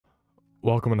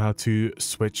welcome on how to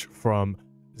switch from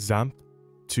XAMPP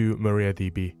to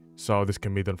MariaDB. So this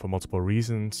can be done for multiple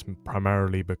reasons,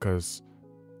 primarily because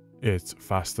it's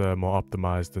faster, more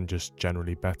optimized, and just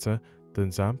generally better than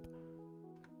XAMPP.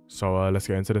 So let's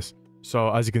get into this.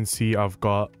 So as you can see, I've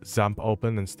got XAMPP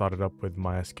open and started up with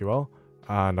MySQL,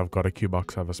 and I've got a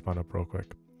QBox server spun up real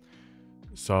quick.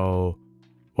 So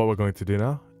what we're going to do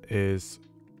now is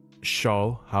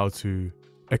show how to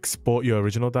export your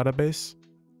original database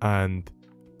and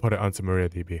put it onto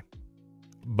MariaDB.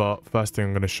 But first thing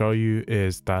I'm going to show you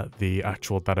is that the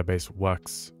actual database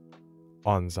works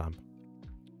on XAMPP.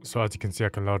 So as you can see, I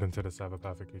can load into the server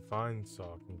perfectly fine. So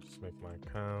I can just make my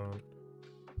account.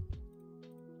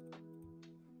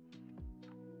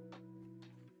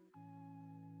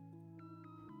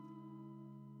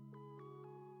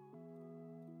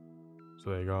 So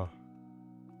there you go.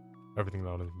 Everything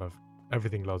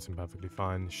loads in perfectly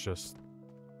fine. It's just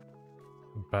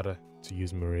better to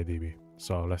use MariaDB.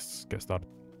 So let's get started.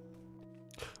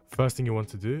 First thing you want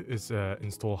to do is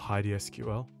install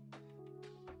HeidiSQL,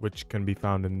 which can be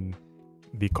found in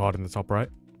the card in the top right.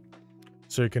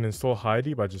 So you can install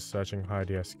Heidi by just searching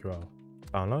HeidiSQL.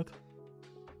 Download.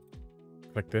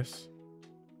 Click this.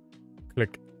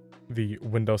 Click the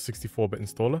Windows 64-bit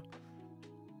installer.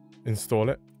 Install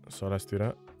it. So let's do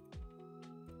that.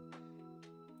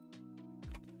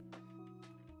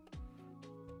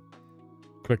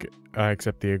 Click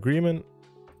accept the agreement.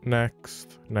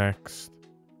 Next.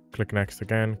 Click next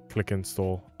again. Click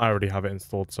install. I already have it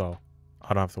installed, so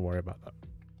I don't have to worry about that.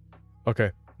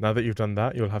 Okay, now that you've done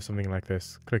that, you'll have something like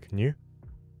this. Click new.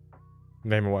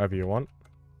 Name it whatever you want.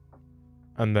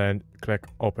 And then click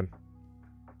open.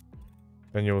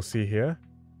 Then you'll see here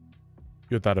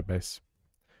your database.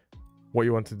 What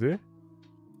you want to do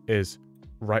is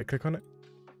right click on it.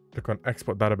 Click on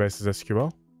export database as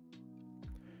SQL.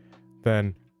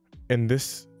 Then in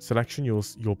this selection,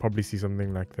 you'll probably see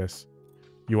something like this.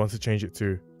 You want to change it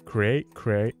to create,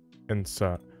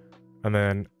 insert, and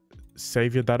then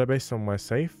save your database somewhere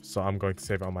safe. So I'm going to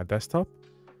save it on my desktop,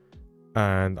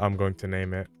 and I'm going to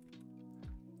name it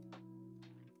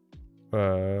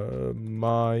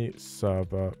my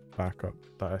server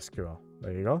backup.sql.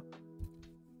 There you go.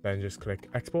 Then just click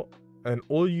export, and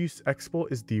all you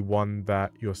export is the one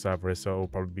that your server is. So it'll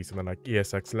probably be something like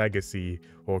ESX Legacy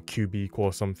or QB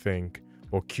Core something,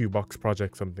 or QBox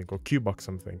Project something, or QBox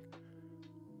something.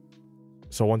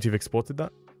 So once you've exported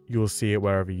that, you'll see it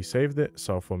wherever you saved it.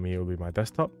 So for me, it'll be my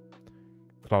desktop.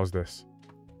 Close this.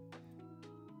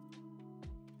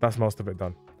 That's most of it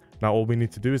done. Now all we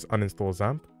need to do is uninstall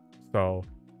XAMPP. So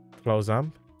close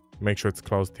XAMPP. Make sure it's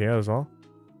closed here as well.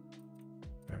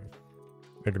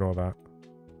 Ignore that.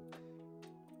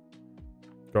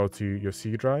 Go to your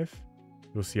C drive.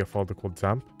 You'll see a folder called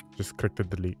XAMPP. Just click the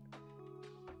delete.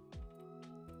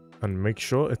 And make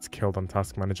sure it's killed on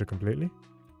Task Manager completely.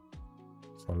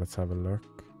 So let's have a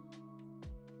look.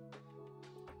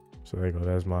 So there you go.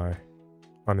 There's my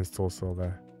uninstall still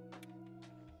there.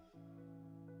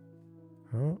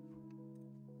 Oh.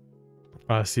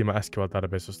 I see my SQL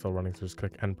database is still running. So just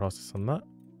click end process on that.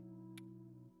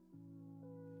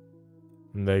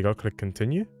 And there you go, click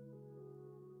continue.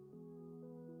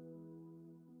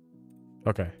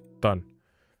 Okay, done.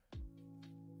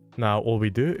 Now all we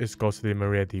do is go to the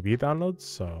MariaDB downloads.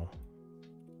 So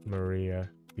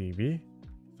MariaDB.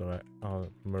 So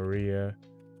MariaDB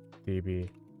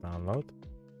download.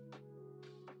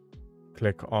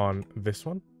 Click on this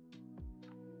one.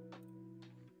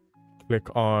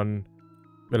 Click on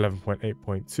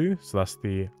 11.8.2. So that's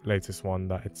the latest one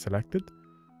that it's selected.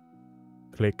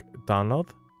 Click download.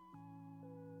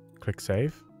 Click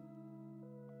save.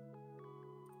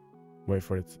 Wait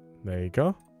for it. There you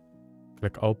go.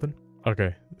 Click open.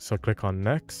 Okay, so click on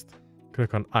next.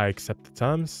 Click on I accept the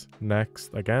terms.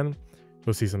 Next again.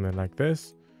 You'll see something like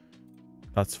this.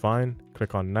 That's fine.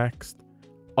 Click on next.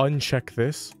 Uncheck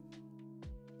this.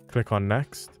 Click on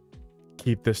next.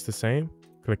 Keep this the same.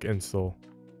 Click install.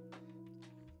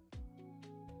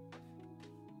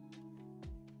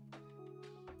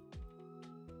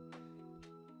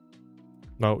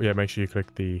 No, yeah, make sure you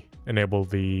click the enable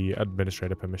the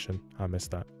administrator permission. I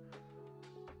missed that.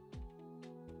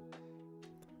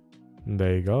 And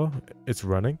there you go. It's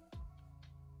running.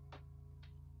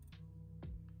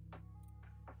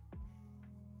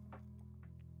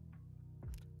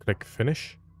 Click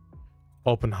finish.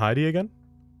 Open Heidi again.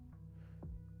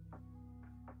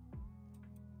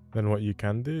 Then what you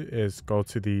can do is go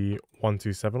to the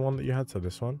 127 one that you had. So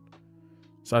this one.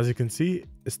 So as you can see,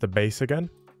 it's the base again.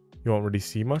 You won't really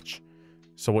see much.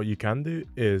 So what you can do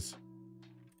is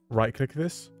right click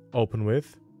this, open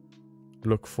with,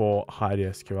 look for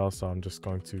HeidiSQL. So I'm just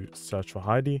going to search for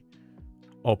Heidi,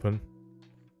 open,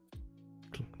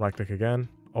 right click again,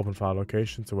 open file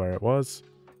location to where it was.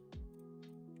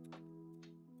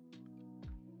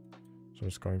 So I'm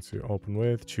just going to open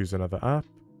with, choose another app,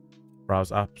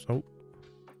 browse apps. Oh,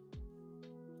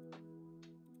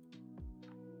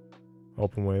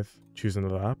 open with, choose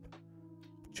another app,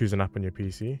 choose an app on your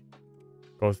PC,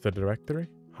 go to the directory,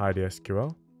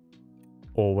 HeidiSQL,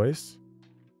 always,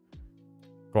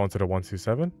 go onto the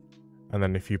 127, and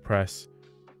then if you press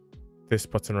this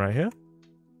button right here,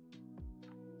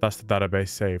 that's the database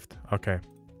saved. Okay.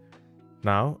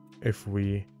 Now, if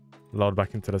we load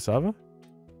back into the server,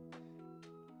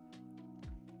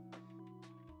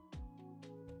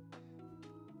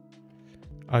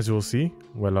 as you will see,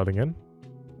 we're loading in.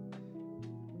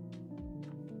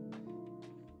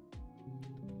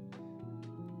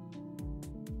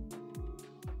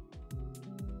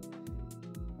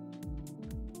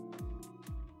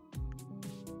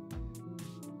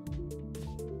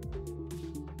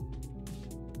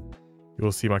 You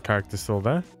will see my character still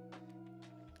there.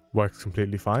 Works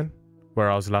completely fine. Where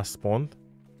I was last spawned.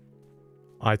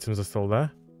 Items are still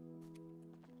there.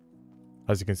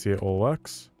 As you can see, it all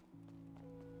works.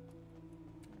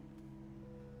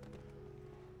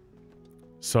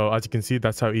 So as you can see,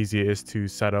 that's how easy it is to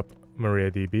set up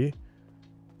MariaDB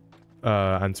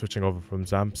and switching over from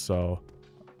XAMPP. So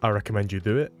I recommend you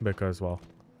do it because, well,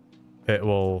 it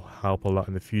will help a lot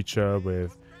in the future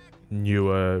with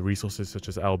newer resources such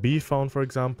as LB phone, for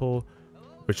example,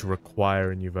 which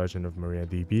require a new version of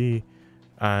MariaDB,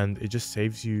 and it just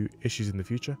saves you issues in the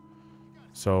future.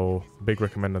 So big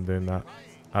recommend on doing that.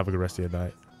 Have a good rest of your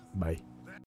day. Bye.